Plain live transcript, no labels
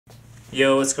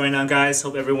Yo, what's going on, guys?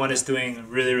 Hope everyone is doing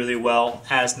really well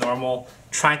as normal.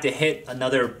 Trying to hit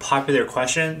another popular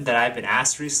question that I've been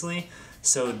asked recently.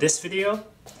 So this video,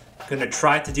 I'm gonna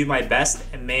try to do my best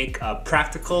and make a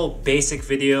practical, basic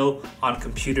video on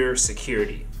computer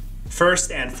security. First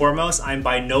and foremost, I'm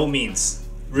by no means,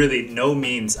 really no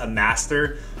means, a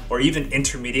master or even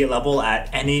intermediate level at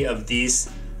any of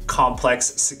these complex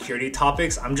security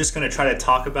topics. I'm just gonna try to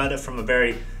talk about it from a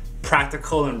very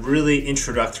practical and really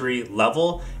introductory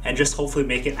level and just hopefully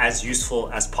make it as useful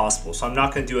as possible. So I'm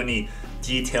not going to do any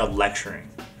detailed lecturing.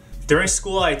 During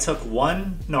school I took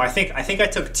I think I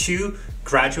took two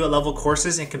graduate level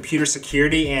courses in computer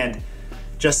security, and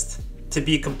just to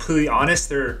be completely honest,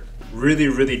 they're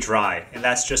really dry, and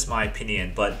that's just my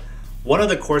opinion. But one of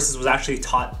the courses was actually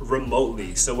taught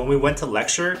remotely. So when we went to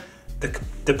lecture,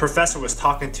 the professor was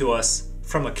talking to us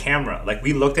from a camera. Like,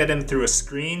 we looked at him through a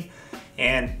screen,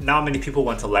 and not many people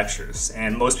went to lectures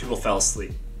and most people fell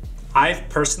asleep. I've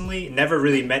personally never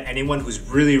really met anyone who's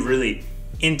really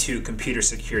into computer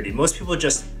security. Most people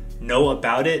just know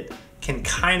about it, can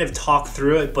kind of talk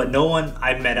through it, but no one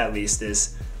I've met at least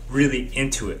is really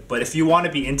into it. But if you want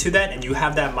to be into that and you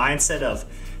have that mindset of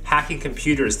hacking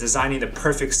computers, designing the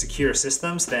perfect secure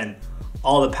systems, then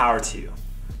all the power to you.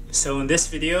 So in this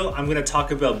video, I'm going to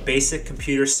talk about basic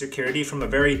computer security from a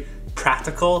very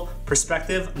practical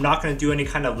perspective. I'm not going to do any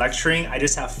kind of lecturing. I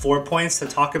just have 4 points to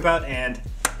talk about, and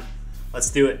let's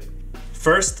do it.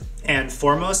 First and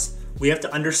foremost, we have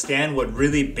to understand what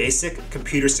really basic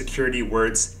computer security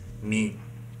words mean.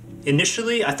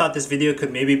 Initially, I thought this video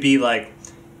could maybe be like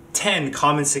 10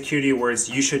 common security words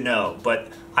you should know, but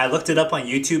I looked it up on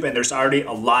YouTube and there's already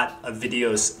a lot of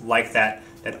videos like that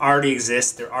already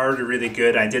exist. They're already really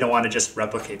good. I didn't want to just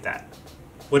replicate that.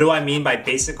 What do I mean by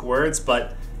basic words?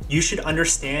 But you should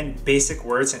understand basic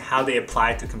words and how they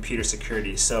apply to computer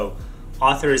security. So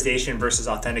authorization versus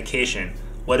authentication.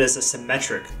 What is a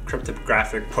symmetric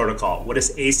cryptographic protocol? What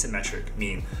does asymmetric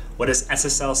mean? What does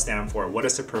SSL stand for? What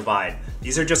does it provide?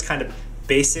 These are just kind of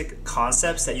basic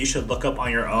concepts that you should look up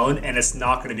on your own, and it's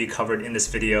not going to be covered in this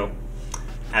video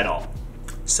at all.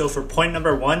 So for point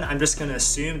number one, I'm just going to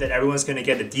assume that everyone's going to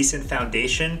get a decent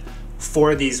foundation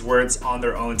for these words on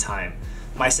their own time.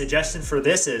 My suggestion for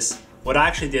this is, what I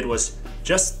actually did was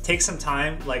just take some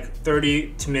time, like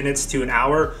 30 minutes to an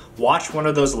hour, watch one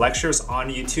of those lectures on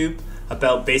YouTube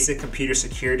about basic computer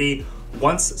security.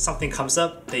 Once something comes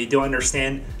up that you don't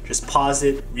understand, just pause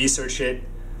it, research it,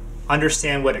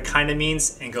 understand what it kind of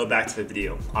means, and go back to the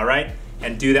video, all right?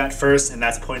 And do that first, and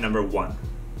that's point number one.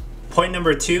 Point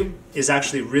number two is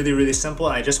actually really simple,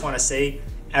 and I just want to say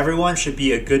everyone should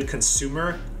be a good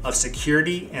consumer of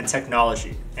security and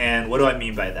technology. And what do I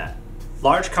mean by that?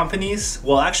 Large companies,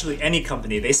 well, actually any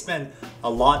company, they spend a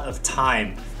lot of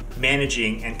time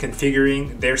managing and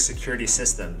configuring their security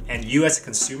system. And you as a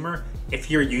consumer,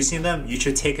 if you're using them, you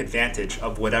should take advantage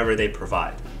of whatever they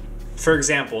provide. For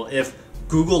example, if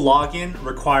Google login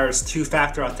requires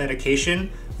two-factor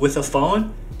authentication with a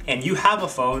phone, and you have a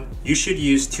phone, you should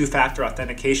use two-factor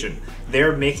authentication.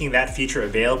 They're making that feature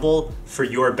available for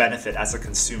your benefit as a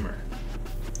consumer.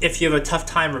 If you have a tough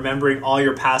time remembering all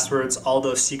your passwords, all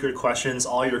those secret questions,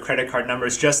 all your credit card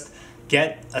numbers, just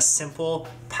get a simple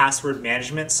password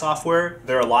management software.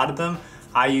 There are a lot of them.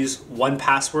 I use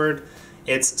 1Password.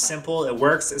 It's simple, it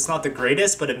works. It's not the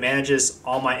greatest, but it manages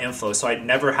all my info, so I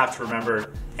never have to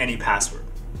remember any password.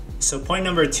 So point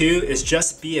number two is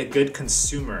just be a good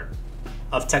consumer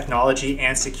of technology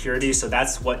and security. So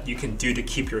that's what you can do to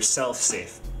keep yourself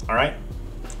safe. All right.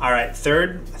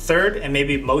 Third, and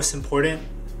maybe most important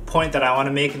point that I want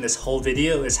to make in this whole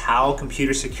video is how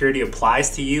computer security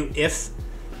applies to you if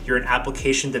you're an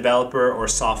application developer or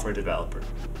software developer.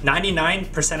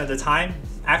 99% of the time,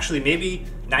 actually maybe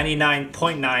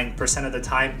 99.9% of the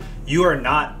time, you are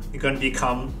not going to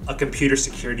become a computer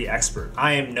security expert.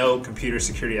 I am no computer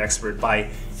security expert by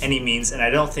any means, and I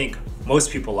don't think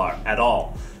most people are at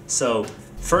all. So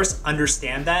first,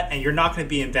 understand that, and you're not going to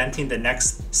be inventing the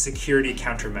next security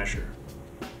countermeasure.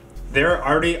 There are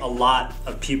already a lot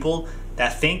of people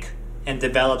that think and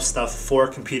develop stuff for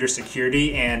computer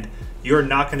security, and you're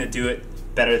not going to do it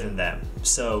better than them.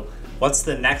 So what's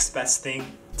the next best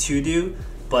thing to do?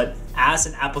 But as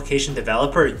an application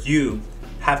developer, you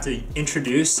have to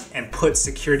introduce and put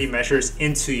security measures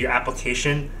into your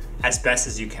application as best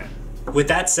as you can. With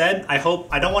that said, I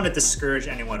don't want to discourage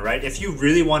anyone, right? If you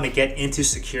really want to get into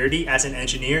security as an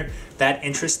engineer, that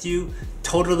interests you,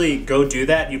 totally go do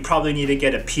that. You probably need to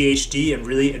get a PhD in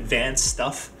really advanced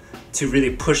stuff to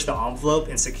really push the envelope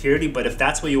in security. But if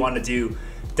that's what you want to do,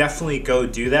 definitely go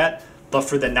do that. But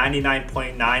for the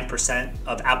 99.9%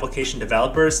 of application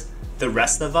developers, the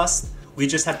rest of us, We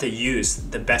just have to use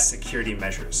the best security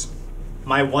measures.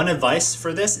 My one advice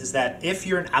for this is that if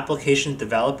you're an application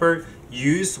developer,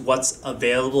 use what's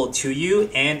available to you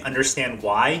and understand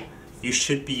why you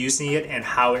should be using it and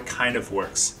how it kind of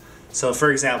works. So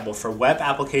for example, for web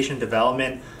application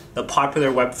development, the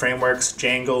popular web frameworks,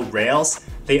 Django, Rails,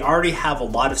 they already have a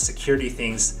lot of security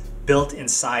things built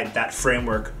inside that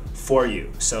framework for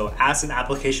you. So as an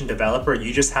application developer,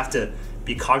 you just have to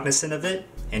be cognizant of it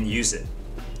and use it.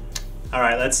 All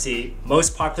right, let's see.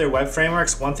 Most popular web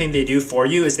frameworks, one thing they do for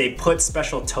you is they put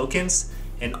special tokens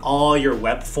in all your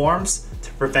web forms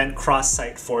to prevent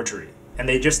cross-site forgery. And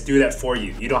they just do that for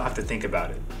you. You don't have to think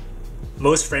about it.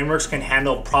 Most frameworks can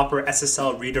handle proper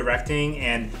SSL redirecting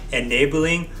and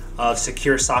enabling of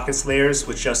secure sockets layers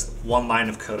with just one line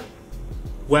of code.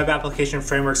 Web application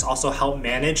frameworks also help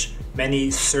manage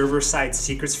many server-side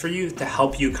secrets for you to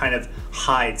help you kind of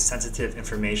hide sensitive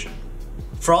information.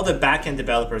 For all the backend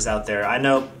developers out there, I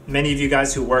know many of you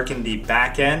guys who work in the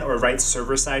backend or write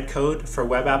server-side code for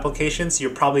web applications, you're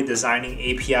probably designing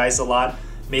APIs a lot,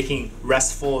 making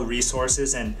RESTful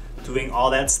resources and doing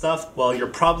all that stuff. Well, you're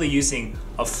probably using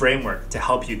a framework to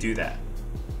help you do that.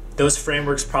 Those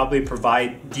frameworks probably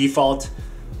provide default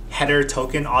header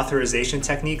token authorization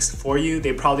techniques for you.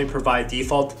 They probably provide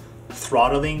default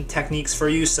throttling techniques for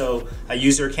you, so a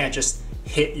user can't just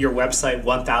hit your website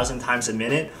 1,000 times a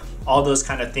minute. All those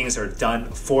kind of things are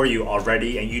done for you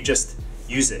already and you just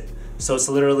use it. So it's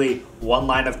literally one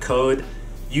line of code.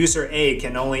 User A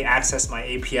can only access my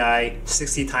API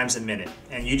 60 times a minute,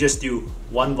 and you just do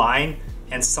one line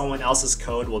and someone else's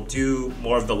code will do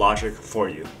more of the logic for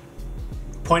you.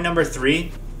 Point number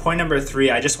three,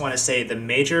 I just want to say the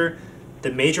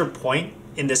major point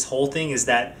in this whole thing is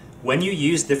that when you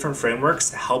use different frameworks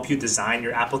to help you design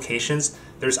your applications,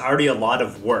 there's already a lot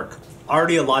of work,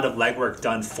 already a lot of legwork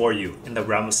done for you in the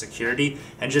realm of security,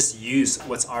 and just use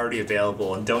what's already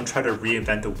available and don't try to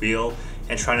reinvent the wheel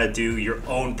and trying to do your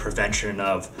own prevention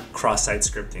of cross-site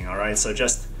scripting, all right? So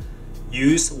just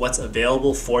use what's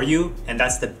available for you, and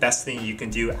that's the best thing you can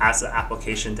do as an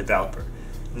application developer,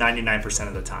 99%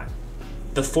 of the time.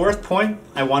 The fourth point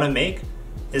I want to make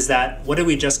is that, what did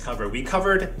we just cover? We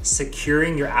covered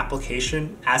securing your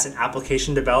application as an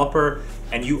application developer,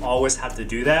 and you always have to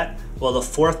do that. Well, the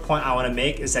fourth point I want to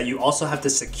make is that you also have to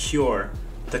secure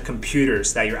the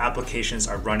computers that your applications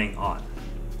are running on.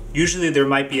 Usually there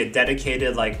might be a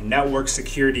dedicated like network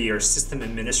security or system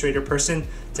administrator person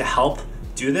to help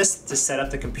do this, to set up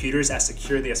the computers as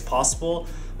securely as possible.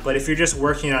 But if you're just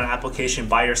working on an application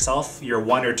by yourself, you're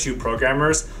one or two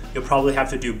programmers, you'll probably have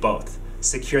to do both.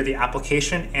 Secure the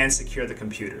application and secure the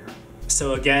computer.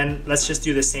 So again, let's just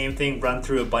do the same thing, run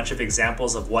through a bunch of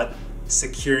examples of what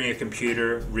securing a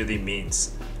computer really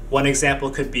means. One example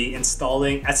could be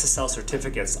installing SSL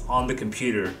certificates on the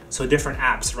computer, so different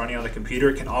apps running on the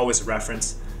computer can always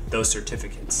reference those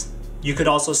certificates. You could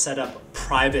also set up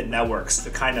private networks to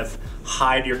kind of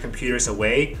hide your computers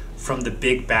away from the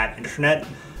big bad internet.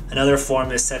 Another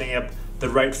form is setting up the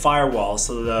right firewall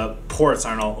so the ports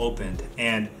aren't all opened,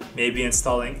 and maybe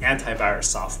installing antivirus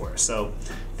software. So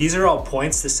these are all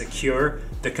points to secure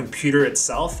the computer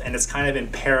itself, and it's kind of in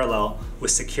parallel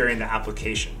with securing the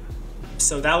application.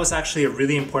 So that was actually a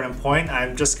really important point.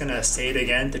 I'm just gonna say it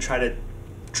again to try to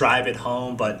drive it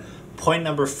home, but point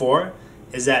number 4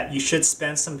 is that you should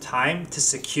spend some time to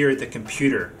secure the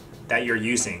computer that you're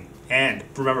using. And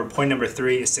remember, point number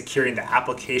 3 is securing the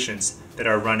applications that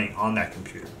are running on that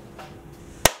computer.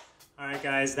 Alright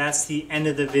guys, that's the end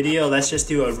of the video. Let's just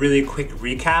do a really quick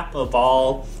recap of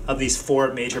all of these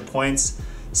 4 major points.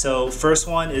 So first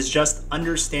one is just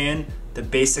understand the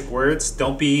basic words.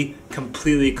 Don't be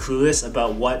completely clueless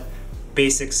about what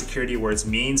basic security words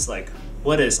means, like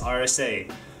what is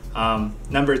RSA?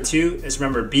 Number 2 is,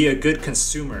 remember, be a good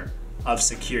consumer of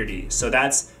security. So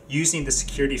that's using the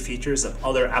security features of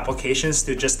other applications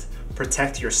to just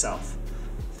protect yourself.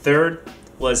 Third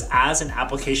was, as an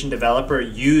application developer,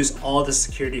 use all the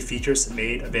security features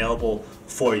made available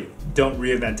for you. Don't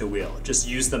reinvent the wheel, just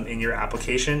use them in your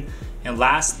application. And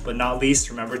last but not least,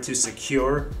 remember to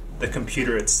secure the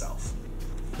computer itself.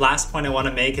 Last point I want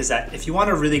to make is that if you want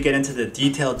to really get into the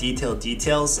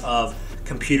details of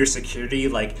computer security,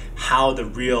 like how the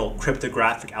real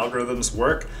cryptographic algorithms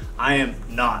work, I am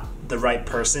not the right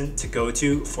person to go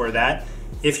to for that.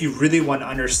 If you really want to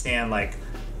understand like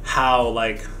how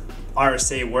like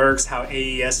RSA works, how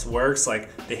AES works,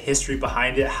 like the history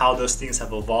behind it, how those things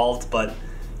have evolved, but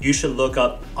you should look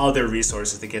up other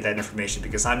resources to get that information,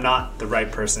 because I'm not the right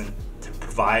person to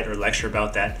provide or lecture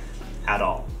about that at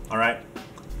all. All right,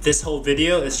 this whole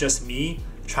video is just me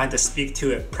trying to speak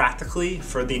to it practically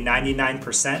for the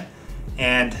 99%,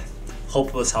 and Hope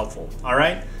it was helpful. All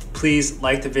right, please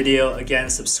like the video. Again,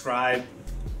 subscribe.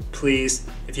 Please,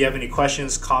 if you have any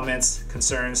questions, comments,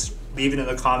 concerns, leave it in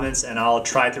the comments and I'll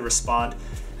try to respond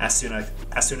as soon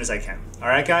as I can. All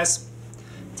right, guys,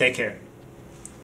 take care.